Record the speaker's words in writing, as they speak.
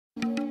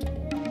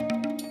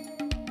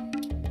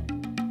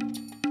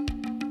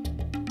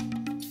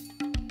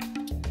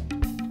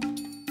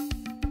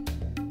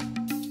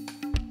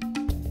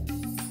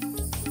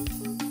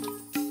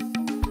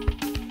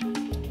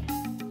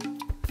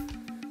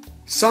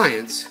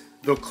Science,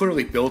 though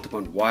clearly built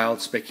upon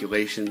wild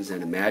speculations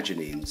and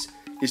imaginings,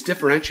 is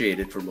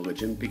differentiated from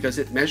religion because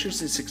it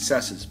measures its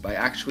successes by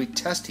actually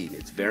testing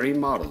its very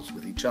models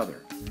with each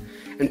other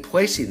and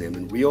placing them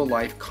in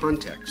real-life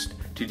context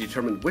to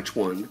determine which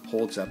one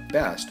holds up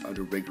best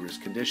under rigorous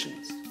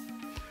conditions.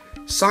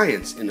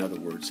 Science, in other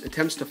words,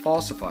 attempts to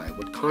falsify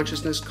what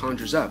consciousness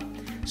conjures up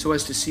so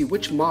as to see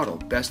which model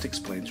best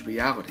explains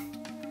reality.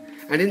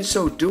 And in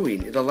so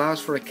doing, it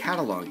allows for a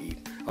cataloging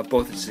of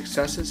both its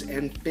successes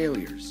and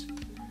failures.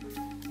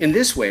 In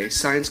this way,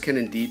 science can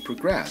indeed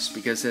progress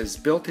because it has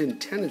built-in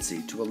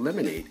tendency to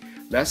eliminate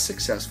less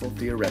successful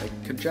theoretic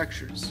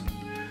conjectures.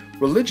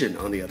 Religion,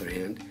 on the other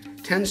hand,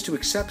 tends to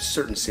accept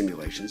certain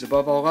simulations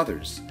above all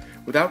others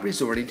without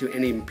resorting to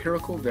any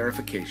empirical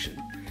verification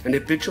and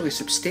habitually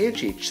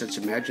substantiates such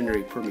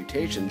imaginary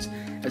permutations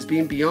as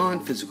being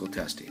beyond physical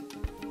testing.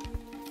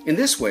 In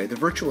this way, the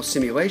virtual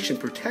simulation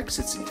protects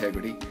its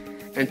integrity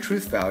and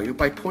truth value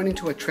by pointing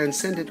to a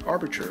transcendent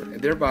arbiter and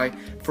thereby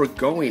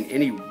foregoing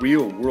any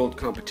real-world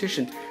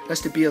competition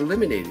as to be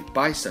eliminated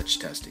by such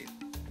testing.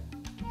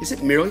 Is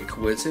it merely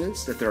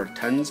coincidence that there are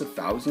tens of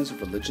thousands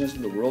of religions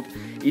in the world,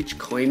 each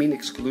claiming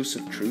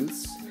exclusive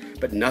truths,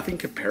 but nothing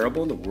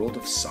comparable in the world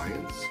of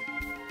science?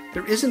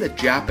 There isn't a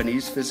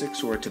Japanese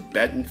physics or a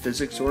Tibetan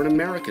physics or an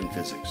American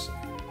physics.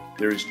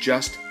 There is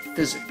just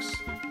physics.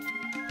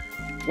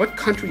 What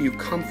country you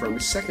come from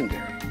is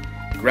secondary.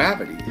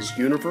 Gravity is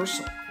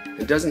universal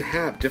and doesn't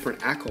have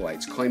different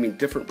acolytes claiming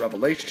different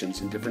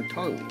revelations in different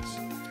tongues.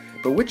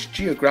 But which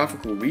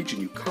geographical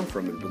region you come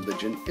from in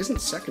religion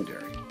isn't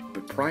secondary,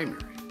 but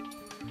primary.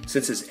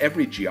 Since, as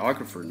every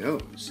geographer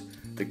knows,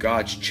 the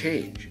gods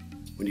change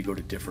when you go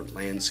to different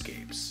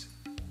landscapes.